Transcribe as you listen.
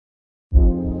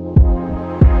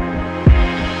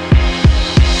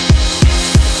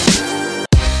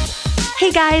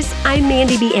Hey guys, I'm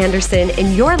Mandy B. Anderson,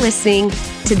 and you're listening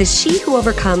to the She Who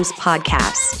Overcomes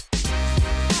podcast.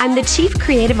 I'm the Chief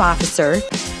Creative Officer,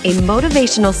 a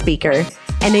motivational speaker,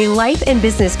 and a life and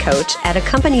business coach at a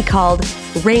company called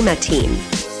Rhema Team.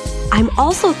 I'm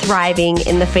also thriving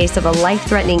in the face of a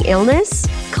life-threatening illness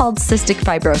called cystic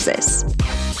fibrosis.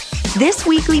 This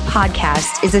weekly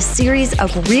podcast is a series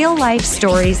of real-life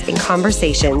stories and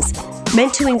conversations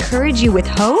meant to encourage you with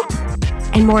hope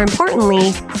and, more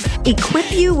importantly,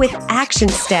 equip you with action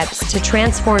steps to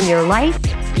transform your life,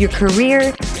 your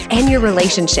career, and your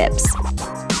relationships.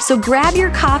 So grab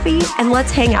your coffee and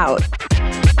let's hang out.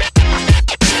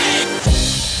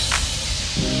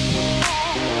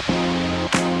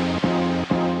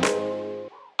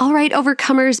 All right,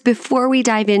 Overcomers, before we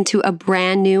dive into a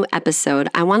brand new episode,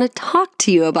 I want to talk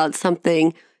to you about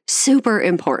something super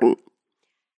important.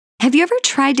 Have you ever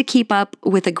tried to keep up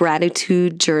with a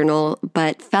gratitude journal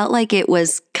but felt like it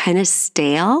was kind of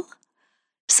stale?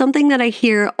 Something that I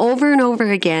hear over and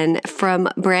over again from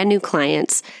brand new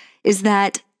clients is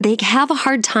that they have a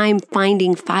hard time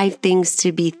finding 5 things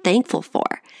to be thankful for.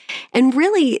 And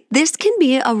really, this can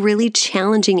be a really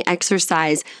challenging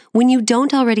exercise when you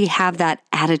don't already have that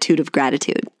attitude of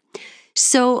gratitude.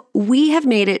 So we have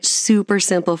made it super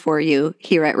simple for you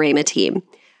here at Rhema Team.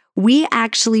 We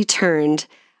actually turned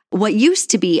what used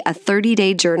to be a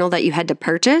 30-day journal that you had to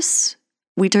purchase,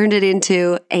 we turned it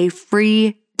into a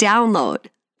free download.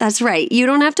 That's right. You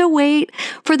don't have to wait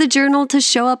for the journal to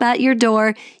show up at your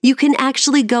door. You can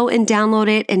actually go and download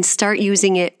it and start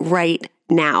using it right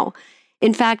now.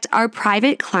 In fact, our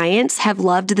private clients have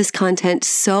loved this content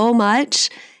so much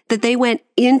that they went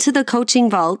into the coaching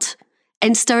vault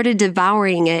and started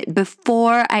devouring it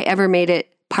before I ever made it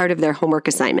part of their homework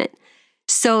assignment.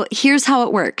 So here's how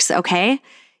it works, okay?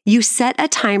 You set a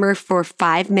timer for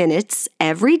 5 minutes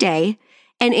every day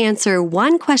and answer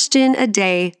 1 question a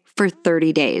day for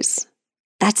 30 days.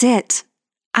 That's it.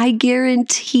 I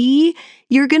guarantee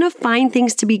you're going to find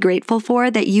things to be grateful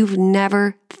for that you've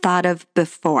never thought of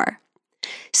before.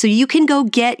 So you can go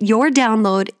get your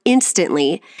download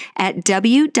instantly at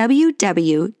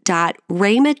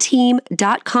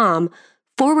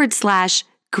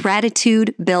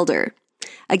www.rhemateam.com/gratitude builder.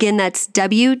 Again, that's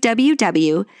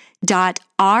www.rhemateam.com/gratitudebuilder.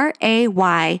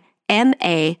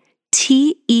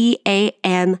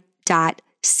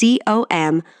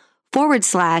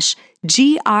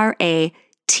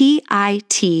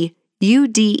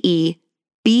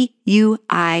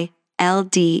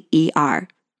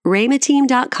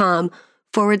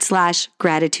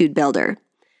 rhemateam.com/gratitude builder.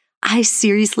 I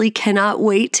seriously cannot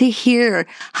wait to hear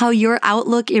how your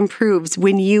outlook improves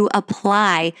when you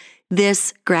apply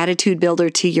this gratitude builder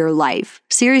to your life.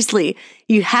 Seriously,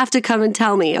 you have to come and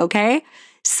tell me, okay?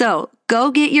 So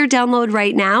go get your download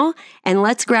right now and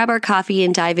let's grab our coffee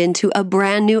and dive into a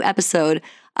brand new episode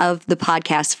of the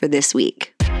podcast for this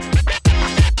week.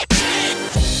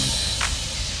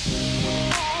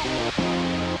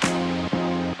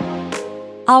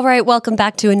 All right, welcome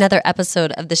back to another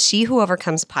episode of the She Who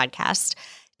Overcomes podcast.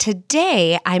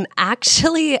 Today, I'm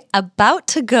actually about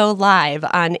to go live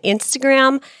on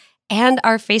Instagram and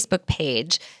our Facebook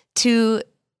page to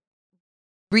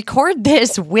record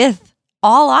this with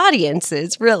all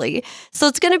audiences, really. So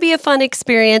it's going to be a fun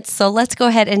experience. So let's go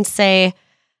ahead and say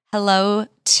hello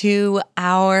to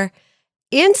our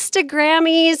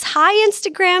Instagrammies. Hi,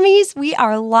 Instagrammies. We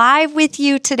are live with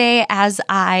you today as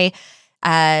I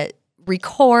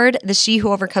record the She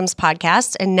Who Overcomes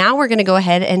podcast. And now we're going to go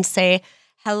ahead and say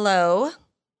hello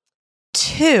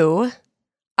to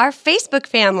our Facebook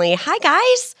family. Hi,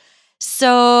 guys.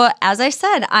 So as I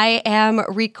said, I am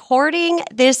recording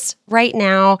this right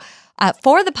now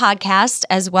for the podcast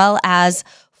as well as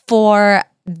for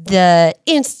the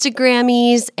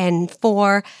Instagrammies and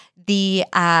for the,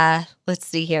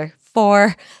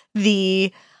 for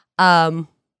the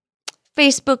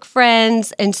Facebook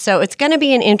friends. And so it's going to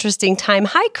be an interesting time.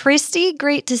 Hi, Christy.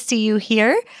 Great to see you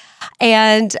here.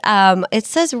 And it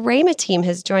says Rhema Team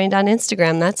has joined on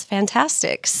Instagram. That's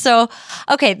fantastic. So,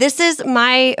 okay, this is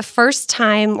my first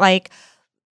time,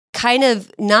 kind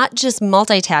of not just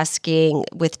multitasking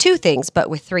with 2 things, but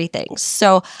with 3 things.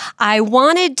 So I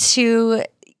wanted to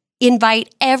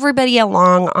invite everybody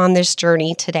along on this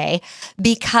journey today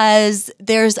because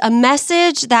there's a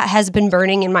message that has been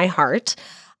burning in my heart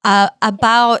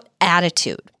about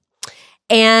attitude.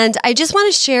 And I just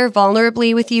want to share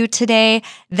vulnerably with you today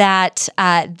that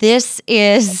this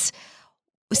is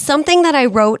something that I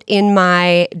wrote in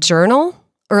my journal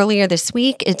earlier this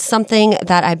week. It's something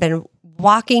that I've been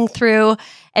walking through.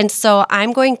 And so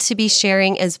I'm going to be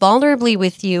sharing as vulnerably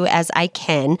with you as I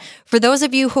can. For those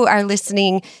of you who are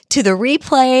listening to the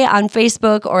replay on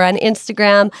Facebook or on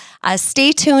Instagram,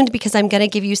 stay tuned because I'm going to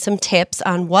give you some tips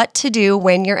on what to do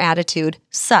when your attitude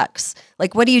sucks.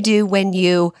 Like, what do you do when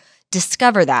you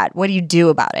discover that? What do you do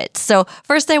about it? So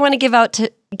first, I want to give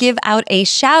out a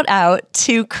shout out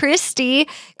to Christy.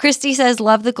 Christy says,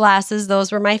 love the glasses.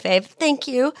 Those were my fave. Thank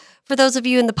you. For those of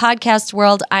you in the podcast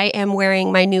world, I am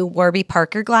wearing my new Warby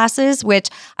Parker glasses, which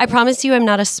I promise you I'm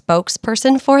not a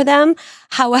spokesperson for them.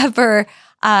 However,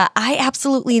 I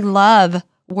absolutely love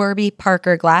Warby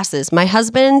Parker glasses. My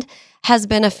husband has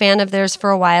been a fan of theirs for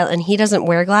a while, and he doesn't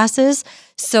wear glasses.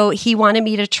 So he wanted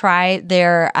me to try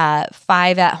their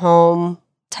 5 at home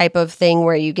type of thing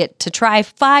where you get to try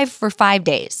 5 for 5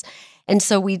 days. And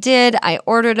so we did. I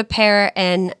ordered a pair,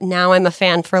 and now I'm a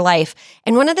fan for life.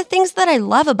 And one of the things that I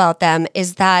love about them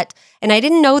is that, and I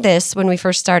didn't know this when we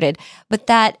first started, but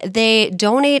that they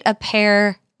donate a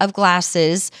pair of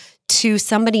glasses to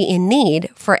somebody in need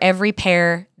for every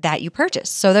pair that you purchase.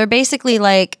 So they're basically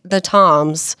like the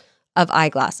Toms of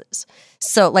eyeglasses.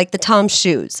 So like the Tom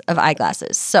shoes of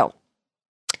eyeglasses. So,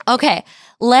 okay,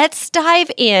 let's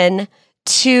dive in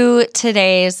to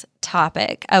today's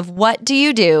topic of what do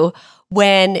you do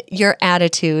when your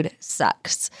attitude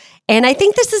sucks. And I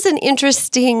think this is an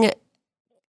interesting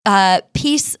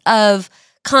piece of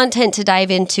content to dive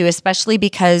into, especially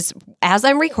because as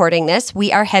I'm recording this,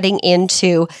 we are heading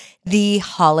into the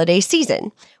holiday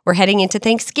season. We're heading into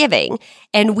Thanksgiving,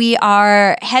 and we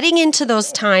are heading into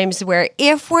those times where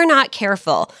if we're not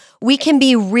careful, we can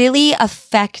be really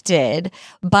affected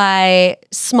by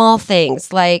small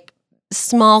things like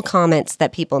small comments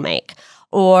that people make,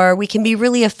 or we can be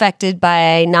really affected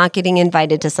by not getting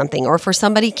invited to something or for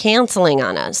somebody canceling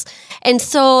on us. And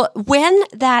so when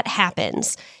that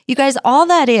happens, you guys, all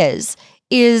that is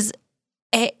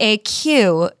a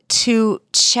cue to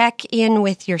check in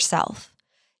with yourself.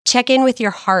 Check in with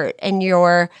your heart and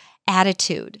your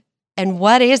attitude. And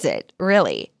what is it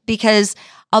really? Because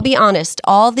I'll be honest,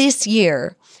 all this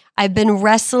year, I've been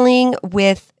wrestling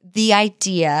with the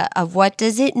idea of what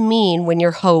does it mean when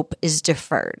your hope is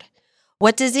deferred?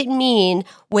 What does it mean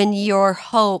when your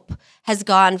hope has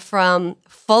gone from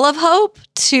full of hope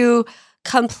to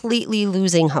completely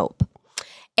losing hope?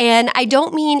 And I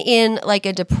don't mean in like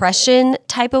a depression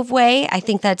type of way. I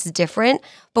think that's different.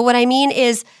 But what I mean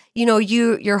is, you know,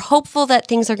 you're hopeful that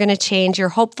things are going to change. You're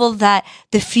hopeful that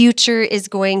the future is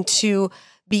going to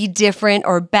be different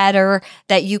or better,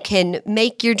 that you can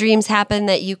make your dreams happen,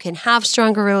 that you can have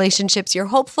stronger relationships. You're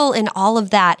hopeful in all of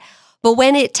that. But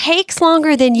when it takes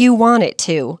longer than you want it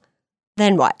to,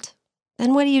 then what?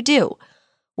 Then what do you do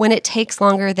when it takes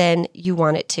longer than you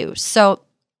want it to? So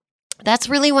that's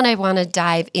really what I want to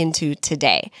dive into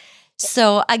today.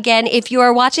 So again, if you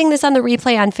are watching this on the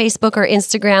replay on Facebook or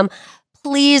Instagram,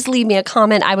 please leave me a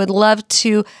comment. I would love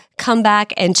to come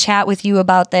back and chat with you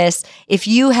about this. If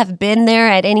you have been there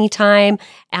at any time,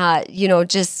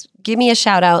 just give me a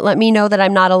shout out. Let me know that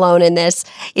I'm not alone in this.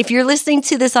 If you're listening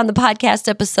to this on the podcast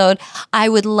episode, I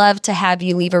would love to have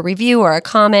you leave a review or a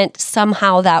comment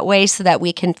somehow that way so that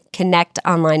we can connect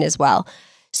online as well.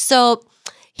 So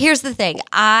here's the thing.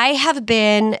 I have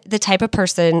been the type of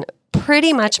person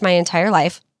pretty much my entire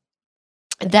life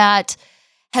that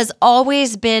has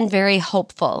always been very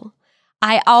hopeful.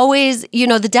 I always,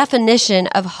 the definition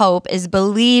of hope is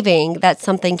believing that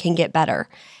something can get better.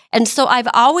 And so I've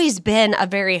always been a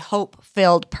very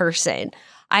hope-filled person.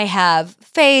 I have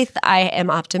faith, I am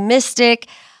optimistic,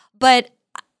 but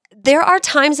there are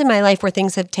times in my life where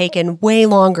things have taken way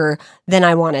longer than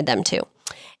I wanted them to.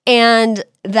 And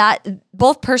that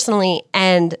both personally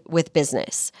and with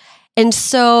business. And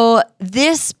so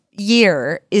this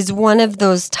year is one of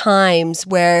those times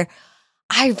where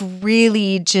I've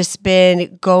really just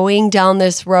been going down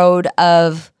this road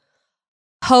of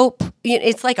hope.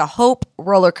 It's like a hope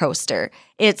roller coaster.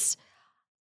 It's,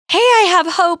 hey, I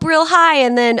have hope real high,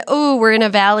 and then, ooh, we're in a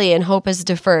valley and hope is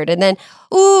deferred. And then,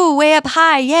 ooh, way up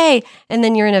high, yay. And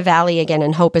then you're in a valley again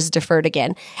and hope is deferred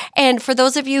again. And for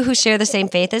those of you who share the same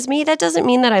faith as me, that doesn't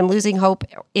mean that I'm losing hope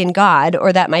in God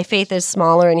or that my faith is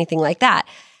small or anything like that.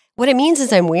 What it means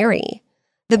is I'm weary.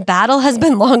 The battle has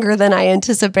been longer than I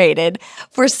anticipated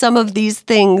for some of these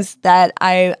things that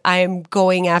I'm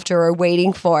going after or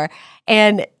waiting for.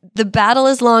 And the battle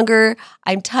is longer.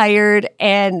 I'm tired,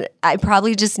 and I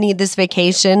probably just need this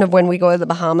vacation of when we go to the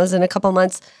Bahamas in a couple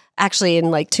months, actually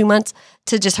in like 2 months,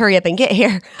 to just hurry up and get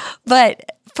here. But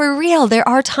for real, there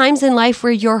are times in life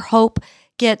where your hope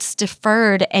gets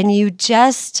deferred and you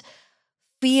just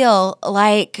feel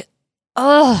like,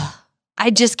 I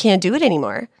just can't do it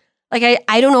anymore. Like,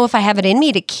 I don't know if I have it in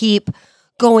me to keep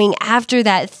going after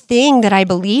that thing that I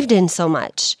believed in so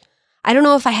much. I don't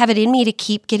know if I have it in me to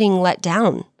keep getting let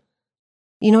down.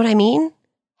 You know what I mean?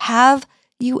 Have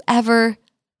you ever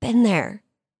been there?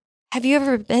 Have you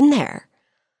ever been there?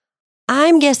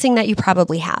 I'm guessing that you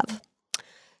probably have.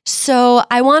 So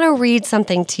I want to read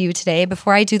something to you today.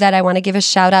 Before I do that, I want to give a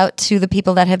shout out to the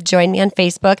people that have joined me on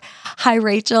Facebook. Hi,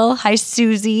 Rachel. Hi,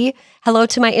 Susie. Hello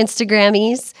to my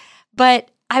Instagrammies. But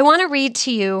I want to read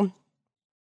to you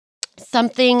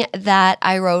something that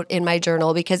I wrote in my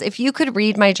journal, because if you could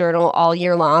read my journal all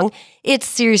year long, it's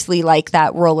seriously like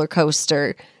that roller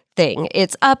coaster thing.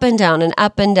 It's up and down and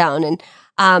up and down. And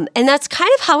that's kind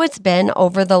of how it's been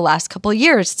over the last couple of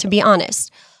years, to be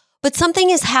honest. But something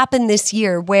has happened this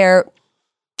year where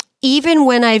even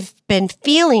when I've been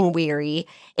feeling weary,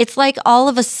 it's like all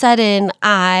of a sudden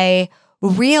I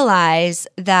realize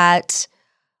that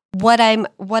what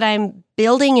I'm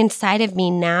building inside of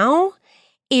me now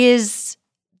is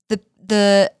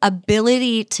the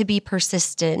ability to be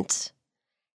persistent,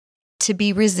 to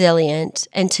be resilient,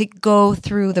 and to go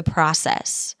through the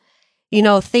process. You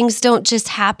know, things don't just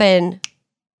happen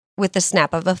with the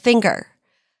snap of a finger.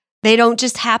 They don't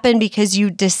just happen because you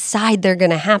decide they're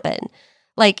going to happen.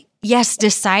 Like, yes,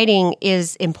 deciding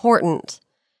is important.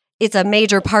 It's a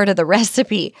major part of the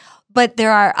recipe, but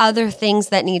there are other things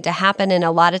that need to happen, and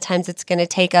a lot of times it's going to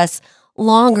take us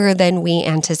longer than we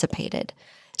anticipated.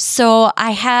 So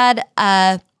I had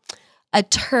a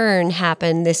turn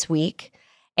happen this week,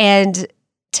 and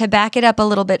to back it up a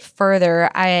little bit further,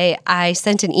 I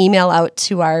sent an email out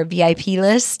to our VIP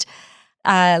list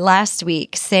last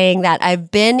week saying that I've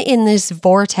been in this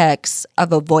vortex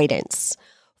of avoidance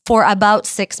for about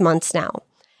 6 months now.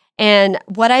 And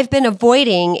what I've been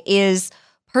avoiding is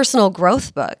personal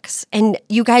growth books. And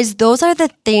you guys, those are the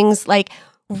things, like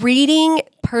reading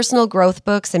personal growth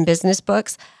books and business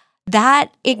books,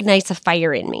 that ignites a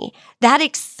fire in me. That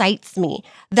excites me.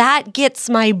 That gets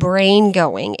my brain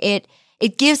going. It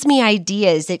gives me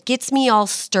ideas. It gets me all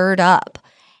stirred up.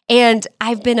 And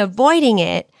I've been avoiding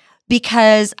it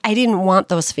because I didn't want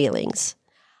those feelings.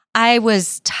 I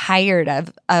was tired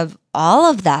of all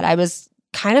of that. I was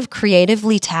kind of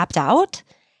creatively tapped out,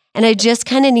 and I just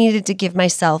kind of needed to give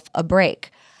myself a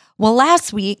break. Well,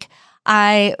 last week,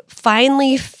 I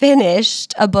finally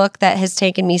finished a book that has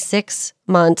taken me 6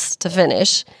 months to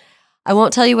finish. I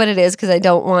won't tell you what it is because I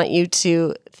don't want you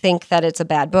to think that it's a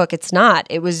bad book. It's not.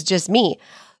 It was just me.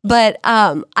 But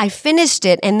I finished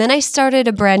it, and then I started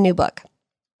a brand new book.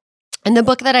 And the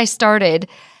book that I started,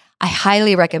 I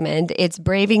highly recommend. It's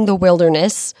Braving the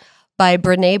Wilderness by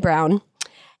Brené Brown.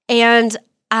 And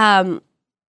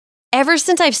ever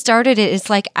since I've started it, it's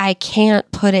like I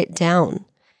can't put it down.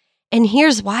 And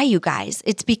here's why, you guys.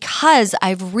 It's because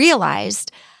I've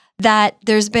realized that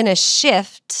there's been a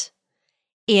shift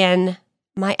in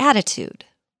my attitude.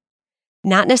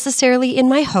 Not necessarily in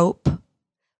my hope,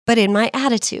 but in my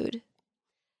attitude.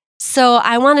 So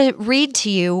I want to read to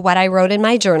you what I wrote in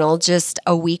my journal just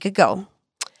a week ago.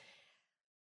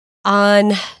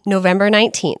 On November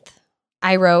 19th,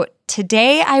 I wrote,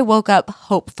 "Today I woke up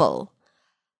hopeful,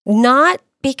 not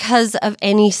because of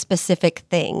any specific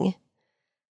thing,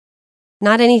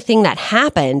 not anything that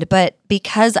happened, but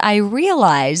because I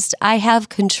realized I have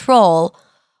control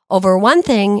over one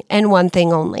thing and one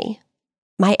thing only,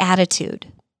 my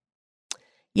attitude."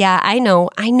 Yeah, I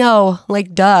know,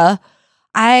 like duh.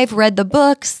 I've read the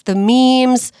books, the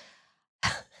memes.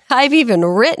 I've even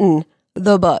written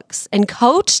the books and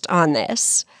coached on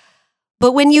this.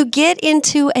 But when you get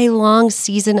into a long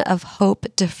season of hope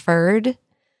deferred,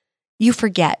 you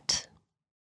forget.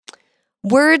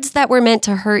 Words that were meant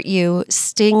to hurt you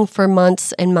sting for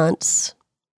months and months.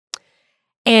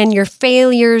 And your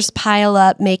failures pile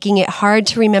up, making it hard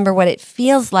to remember what it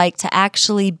feels like to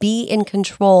actually be in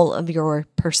control of your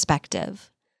perspective.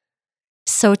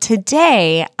 So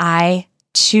today, I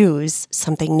choose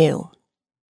something new.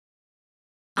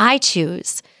 I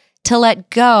choose to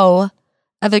let go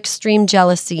of extreme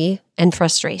jealousy and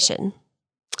frustration.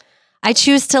 I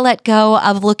choose to let go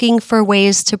of looking for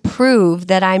ways to prove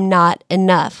that I'm not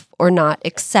enough or not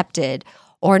accepted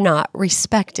or not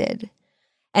respected.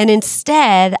 And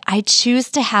instead, I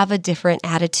choose to have a different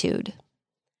attitude.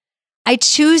 I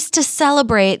choose to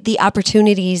celebrate the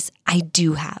opportunities I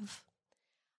do have.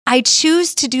 I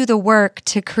choose to do the work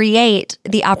to create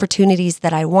the opportunities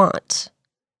that I want.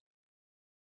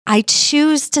 I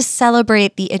choose to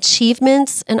celebrate the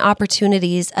achievements and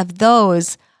opportunities of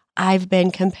those I've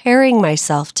been comparing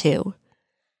myself to.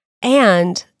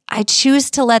 And I choose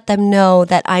to let them know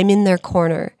that I'm in their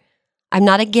corner. I'm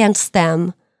not against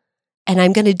them. And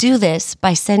I'm going to do this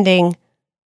by sending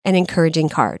an encouraging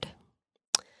card.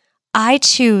 I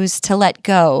choose to let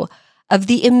go of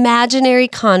the imaginary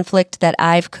conflict that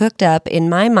I've cooked up in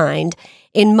my mind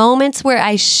in moments where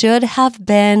I should have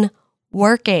been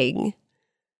working.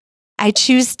 I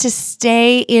choose to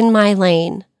stay in my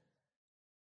lane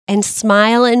and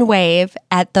smile and wave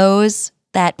at those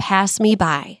that pass me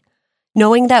by,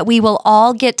 knowing that we will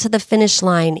all get to the finish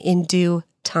line in due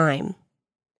time.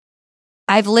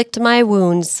 I've licked my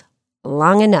wounds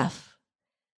long enough.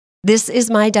 This is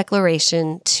my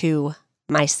declaration to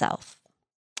myself.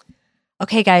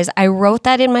 Okay, guys, I wrote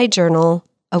that in my journal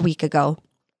a week ago.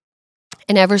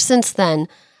 And ever since then,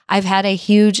 I've had a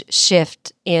huge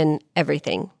shift in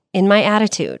everything, in my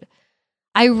attitude.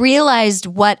 I realized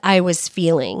what I was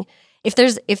feeling. If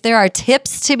there are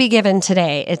tips to be given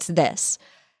today, it's this.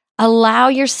 Allow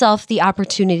yourself the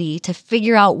opportunity to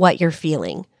figure out what you're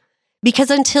feeling.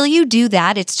 Because until you do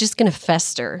that, it's just going to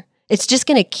fester. It's just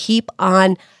going to keep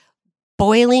on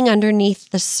boiling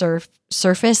underneath the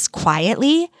surface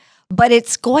quietly, but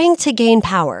it's going to gain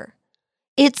power.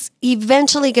 It's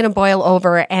eventually going to boil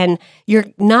over and you're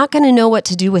not going to know what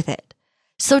to do with it.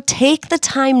 So take the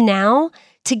time now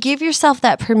to give yourself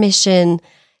that permission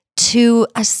to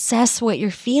assess what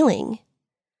you're feeling.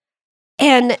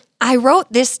 And I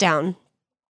wrote this down.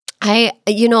 I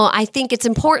think it's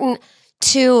important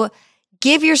to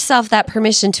give yourself that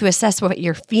permission to assess what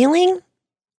you're feeling,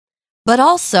 but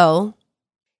also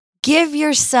give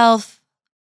yourself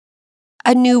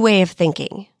a new way of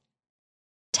thinking.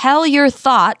 Tell your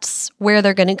thoughts where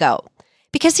they're going to go.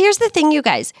 Because here's the thing, you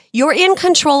guys, you're in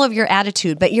control of your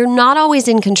attitude, but you're not always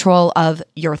in control of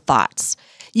your thoughts.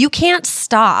 You can't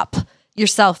stop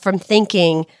yourself from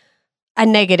thinking a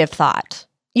negative thought.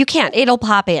 You can't. It'll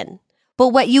pop in. But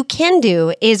what you can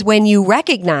do is when you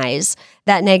recognize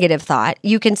that negative thought,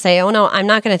 you can say, oh no, I'm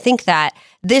not going to think that.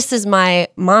 This is my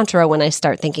mantra when I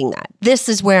start thinking that. This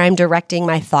is where I'm directing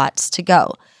my thoughts to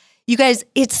go. You guys,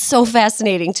 it's so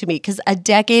fascinating to me because a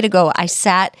decade ago, I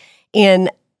sat in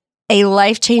a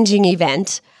life-changing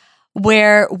event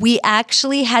where we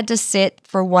actually had to sit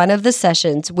for one of the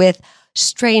sessions with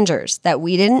strangers that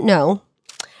we didn't know,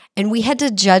 and we had to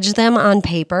judge them on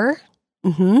paper.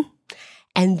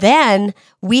 And then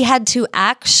we had to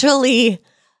actually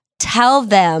tell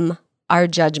them our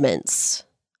judgments.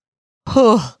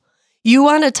 You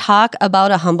want to talk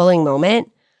about a humbling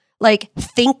moment? Like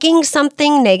thinking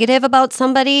something negative about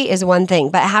somebody is one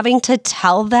thing, but having to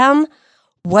tell them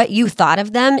what you thought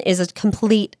of them is a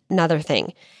complete another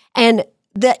thing. And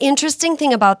the interesting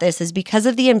thing about this is because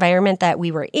of the environment that we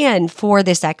were in for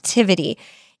this activity,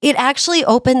 it actually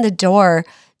opened the door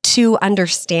to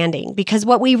understanding, because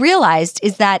what we realized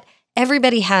is that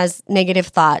everybody has negative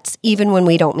thoughts, even when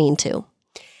we don't mean to.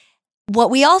 What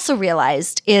we also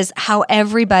realized is how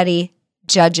everybody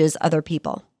judges other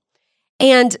people.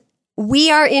 And we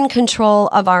are in control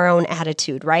of our own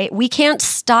attitude, right? We can't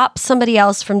stop somebody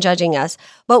else from judging us,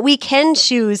 but we can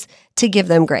choose to give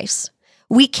them grace.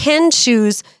 We can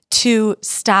choose to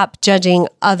stop judging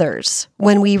others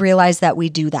when we realize that we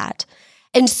do that.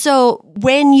 And so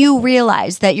when you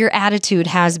realize that your attitude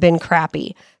has been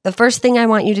crappy, the first thing I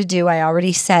want you to do, I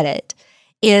already said it,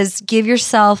 is give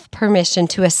yourself permission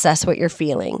to assess what you're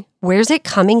feeling. Where's it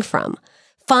coming from?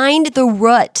 Find the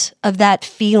root of that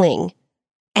feeling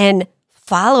and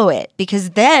follow it,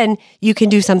 because then you can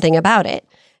do something about it.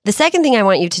 The second thing I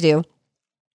want you to do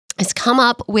is come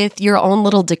up with your own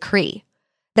little decree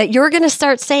that you're going to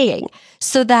start saying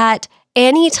so that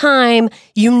anytime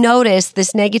you notice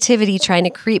this negativity trying to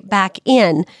creep back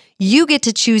in, you get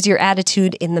to choose your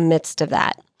attitude in the midst of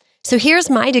that. So here's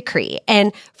my decree.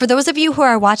 And for those of you who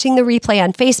are watching the replay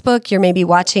on Facebook, you're maybe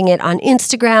watching it on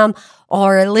Instagram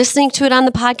or listening to it on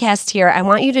the podcast here, I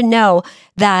want you to know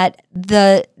that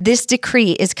this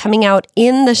decree is coming out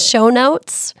in the show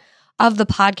notes of the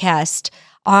podcast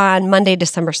on Monday,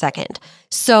 December 2nd.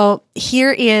 So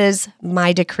here is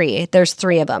my decree. There's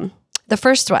 3 of them. The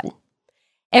first one: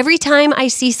 every time I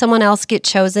see someone else get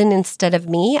chosen instead of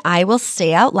me, I will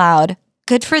say out loud,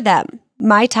 "Good for them.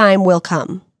 My time will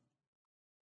come."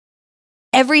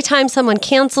 Every time someone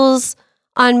cancels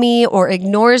on me or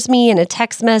ignores me in a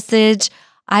text message,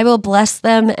 I will bless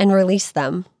them and release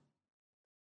them.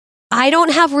 I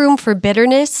don't have room for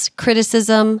bitterness,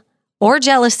 criticism, or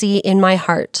jealousy in my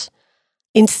heart.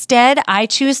 Instead, I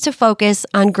choose to focus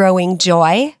on growing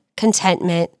joy,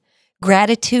 contentment,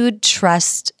 gratitude,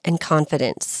 trust, and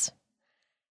confidence.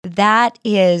 That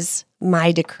is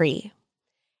my decree.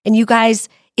 And you guys,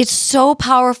 it's so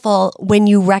powerful when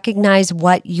you recognize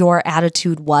what your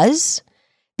attitude was,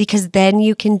 because then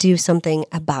you can do something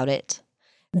about it.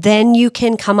 Then you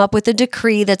can come up with a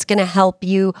decree that's going to help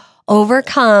you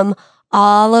overcome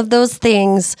all of those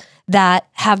things that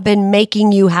have been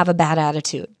making you have a bad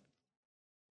attitude.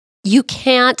 You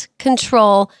can't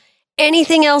control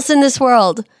anything else in this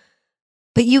world,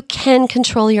 but you can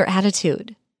control your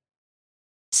attitude.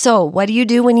 So, what do you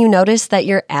do when you notice that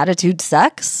your attitude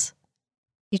sucks?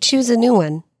 You choose a new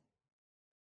one.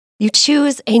 You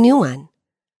choose a new one.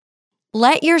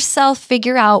 Let yourself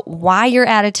figure out why your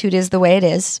attitude is the way it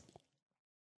is.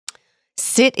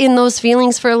 Sit in those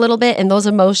feelings for a little bit and those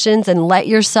emotions and let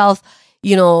yourself,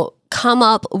 come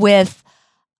up with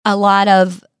a lot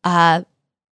of,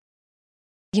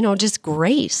 just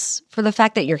grace for the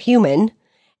fact that you're human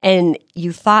and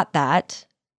you thought that.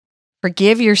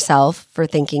 Forgive yourself for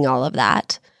thinking all of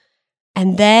that.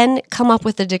 And then come up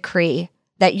with a decree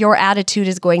that your attitude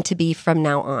is going to be from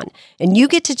now on. And you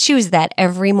get to choose that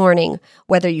every morning,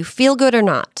 whether you feel good or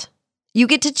not. You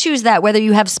get to choose that whether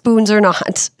you have spoons or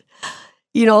not.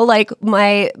 Like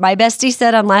my bestie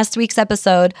said on last week's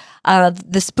episode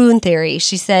of the spoon theory,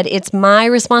 she said, it's my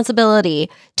responsibility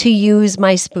to use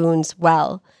my spoons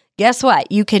well. Guess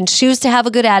what? You can choose to have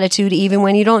a good attitude even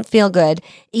when you don't feel good,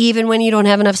 even when you don't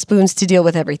have enough spoons to deal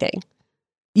with everything.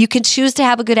 You can choose to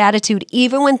have a good attitude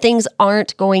even when things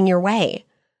aren't going your way.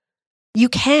 You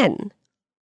can.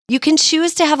 You can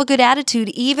choose to have a good attitude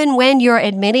even when you're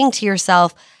admitting to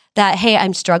yourself that, hey,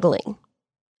 I'm struggling.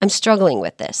 I'm struggling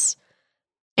with this.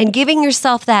 And giving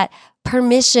yourself that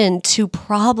permission to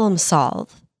problem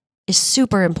solve is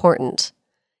super important.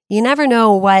 You never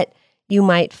know what you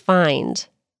might find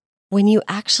when you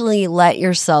actually let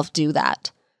yourself do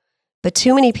that. But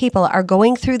too many people are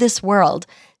going through this world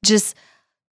just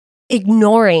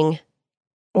ignoring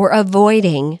or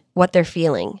avoiding what they're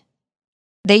feeling.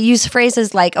 They use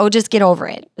phrases like, oh, just get over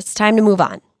it. It's time to move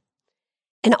on.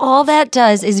 And all that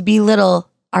does is belittle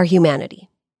our humanity.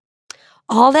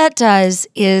 All that does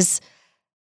is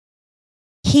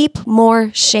heap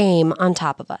more shame on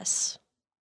top of us.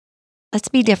 Let's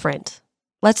be different.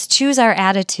 Let's choose our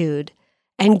attitude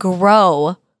and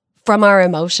grow from our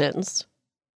emotions.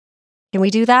 Can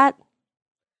we do that?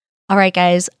 All right,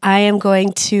 guys, I am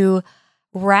going to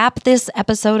wrap this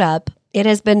episode up. It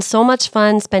has been so much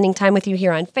fun spending time with you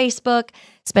here on Facebook,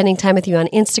 spending time with you on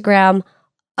Instagram.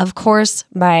 Of course,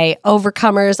 my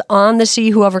overcomers on the She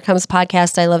Who Overcomes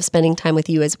podcast. I love spending time with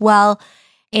you as well.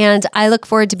 And I look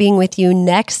forward to being with you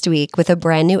next week with a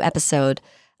brand new episode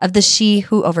of the She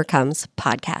Who Overcomes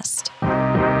podcast.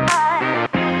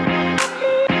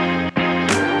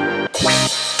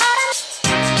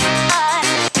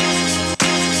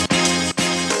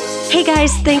 Hey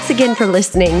guys, thanks again for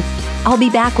listening. I'll be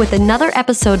back with another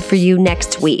episode for you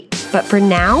next week. But for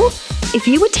now, if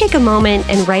you would take a moment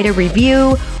and write a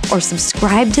review or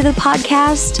subscribe to the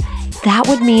podcast, that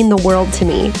would mean the world to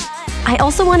me. I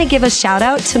also want to give a shout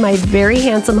out to my very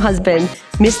handsome husband,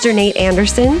 Mr. Nate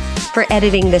Anderson, for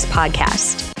editing this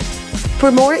podcast.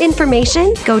 For more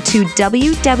information, go to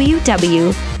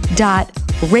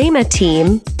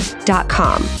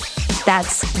www.raymateam.com.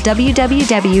 That's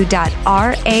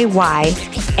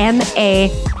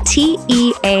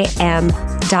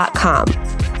www.raymateam.com.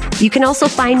 You can also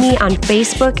find me on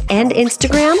Facebook and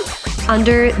Instagram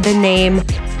under the name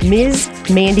Ms.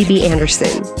 Mandy B.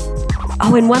 Anderson.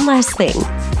 Oh, and one last thing.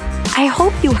 I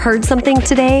hope you heard something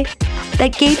today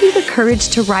that gave you the courage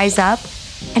to rise up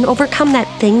and overcome that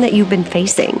thing that you've been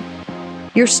facing.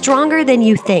 You're stronger than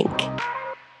you think.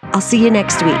 I'll see you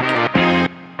next week.